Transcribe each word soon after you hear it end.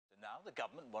the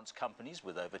government wants companies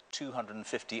with over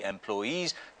 250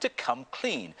 employees to come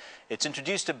clean. It's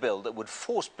introduced a bill that would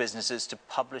force businesses to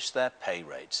publish their pay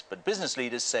rates. But business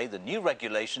leaders say the new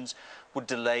regulations would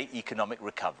delay economic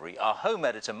recovery. Our home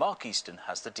editor, Mark Easton,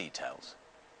 has the details.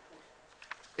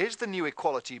 Is the new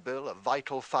equality bill a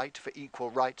vital fight for equal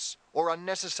rights or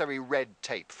unnecessary red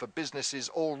tape for businesses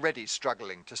already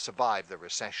struggling to survive the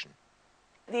recession?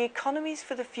 The economies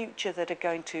for the future that are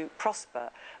going to prosper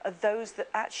are those that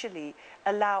actually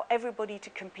allow everybody to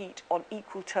compete on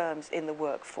equal terms in the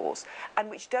workforce and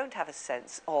which don't have a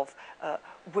sense of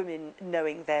women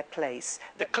knowing their place.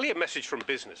 The clear message from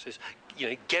business is,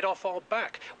 get off our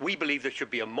back. We believe there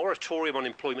should be a moratorium on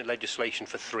employment legislation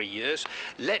for 3 years.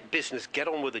 Let business get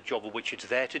on with the job of which it's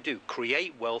there to do,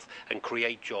 create wealth and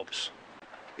create jobs.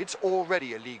 It's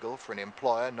already illegal for an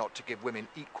employer not to give women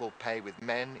equal pay with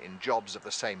men in jobs of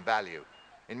the same value.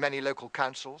 In many local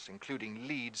councils, including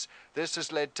Leeds, this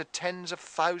has led to tens of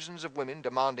thousands of women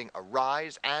demanding a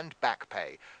rise and back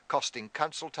pay, costing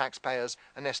council taxpayers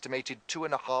an estimated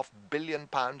 £2.5 billion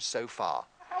so far.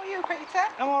 How are you, Peter?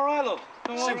 I'm all right, love.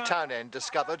 Sue Townend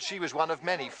discovered she was one of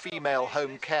many female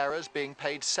home carers being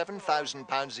paid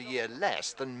 £7,000 a year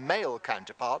less than male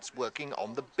counterparts working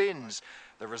on the bins.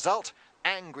 The result?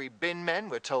 Angry bin men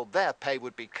were told their pay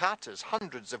would be cut as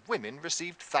hundreds of women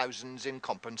received thousands in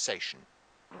compensation.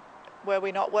 Were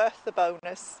we not worth the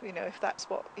bonus? If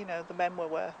that's what, the men were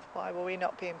worth, why were we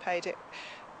not being paid it,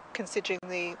 considering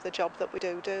the job that we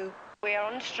do? We are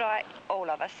on strike, all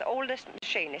of us, all the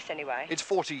machinists anyway. It's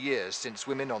 40 years since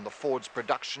women on the Ford's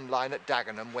production line at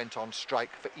Dagenham went on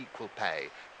strike for equal pay,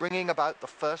 bringing about the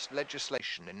first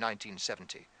legislation in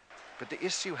 1970. But the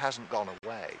issue hasn't gone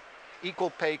away.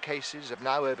 Equal pay cases have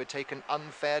now overtaken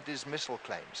unfair dismissal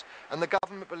claims, and the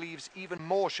government believes even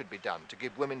more should be done to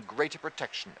give women greater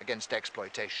protection against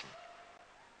exploitation.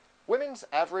 Women's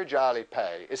average hourly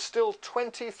pay is still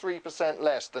 23%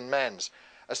 less than men's,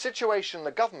 a situation the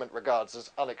government regards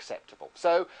as unacceptable.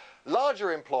 So,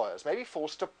 larger employers may be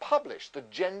forced to publish the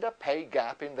gender pay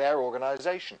gap in their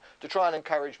organisation to try and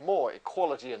encourage more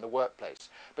equality in the workplace.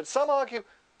 But some argue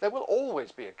there will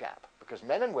always be a gap, because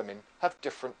men and women have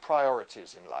different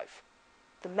priorities in life.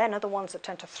 The men are the ones that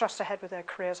tend to thrust ahead with their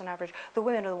careers on average. The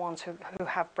women are the ones who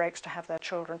have breaks to have their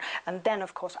children. And then,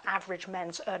 of course, average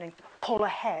men's earnings pull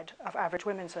ahead of average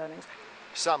women's earnings.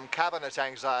 Some cabinet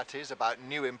anxieties about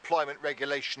new employment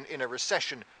regulation in a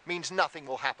recession means nothing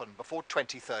will happen before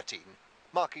 2013.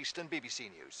 Mark Easton,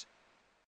 BBC News.